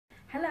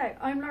Hello,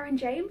 I'm Lauren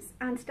James,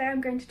 and today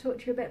I'm going to talk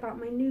to you a bit about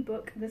my new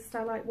book, The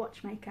Starlight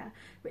Watchmaker,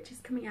 which is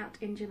coming out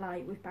in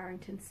July with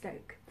Barrington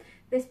Stoke.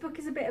 This book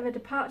is a bit of a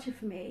departure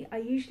for me. I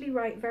usually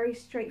write very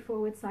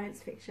straightforward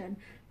science fiction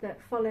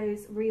that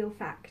follows real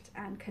fact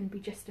and can be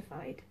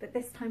justified, but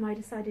this time I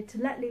decided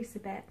to let loose a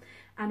bit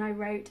and I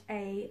wrote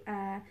a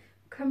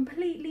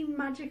completely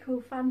magical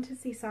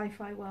fantasy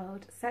sci-fi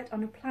world set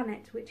on a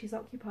planet which is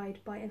occupied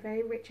by a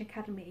very rich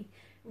academy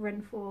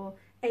run for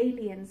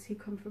aliens who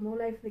come from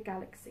all over the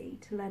galaxy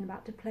to learn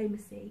about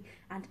diplomacy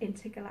and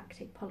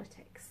intergalactic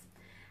politics.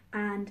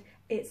 And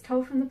it's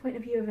told from the point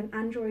of view of an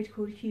android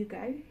called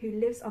Hugo, who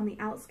lives on the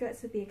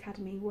outskirts of the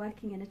academy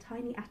working in a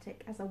tiny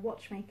attic as a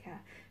watchmaker,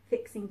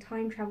 fixing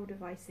time travel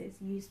devices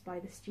used by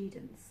the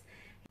students.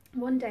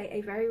 One day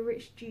a very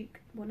rich duke,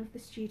 one of the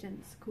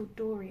students called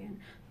Dorian,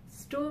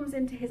 storms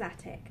into his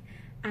attic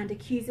and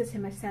accuses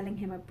him of selling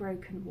him a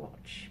broken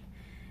watch.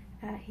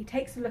 He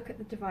takes a look at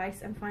the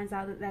device and finds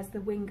out that there's the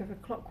wing of a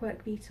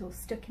clockwork beetle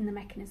stuck in the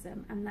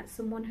mechanism and that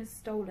someone has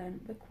stolen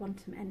the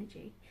quantum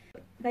energy.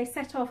 They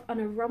set off on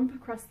a romp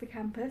across the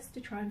campus to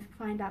try and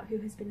find out who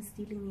has been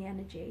stealing the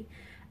energy,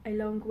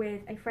 along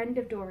with a friend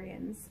of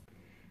Dorian's,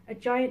 a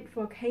giant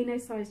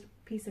volcano-sized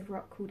piece of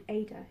rock called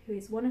Ada, who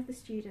is one of the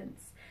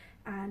students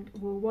and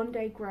will one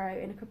day grow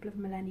in a couple of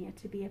millennia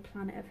to be a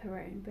planet of her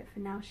own, but for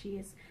now she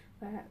is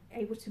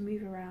able to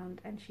move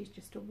around and she's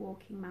just a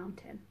walking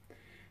mountain.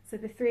 So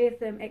the three of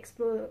them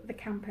explore the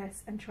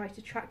campus and try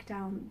to track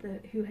down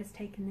who has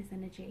taken this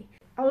energy.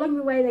 Along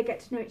the way they get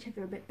to know each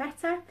other a bit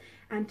better,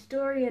 and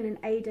Dorian and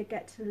Ada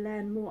get to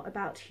learn more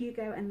about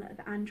Hugo and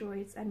the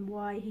androids and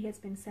why he has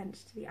been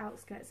sent to the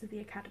outskirts of the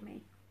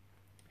academy.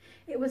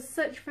 It was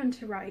such fun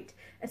to write,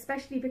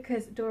 especially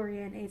because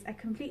Dorian is a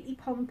completely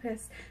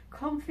pompous,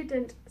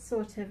 confident,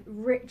 sort of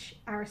rich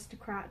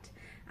aristocrat,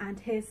 and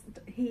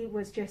he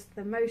was just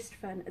the most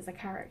fun as a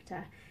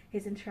character.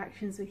 His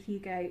interactions with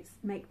Hugo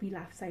make me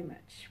laugh so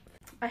much.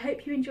 I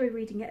hope you enjoy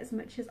reading it as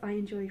much as I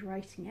enjoyed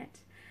writing it,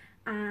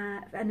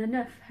 and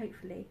enough,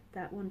 hopefully,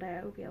 that one day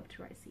I will be able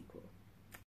to write a sequel.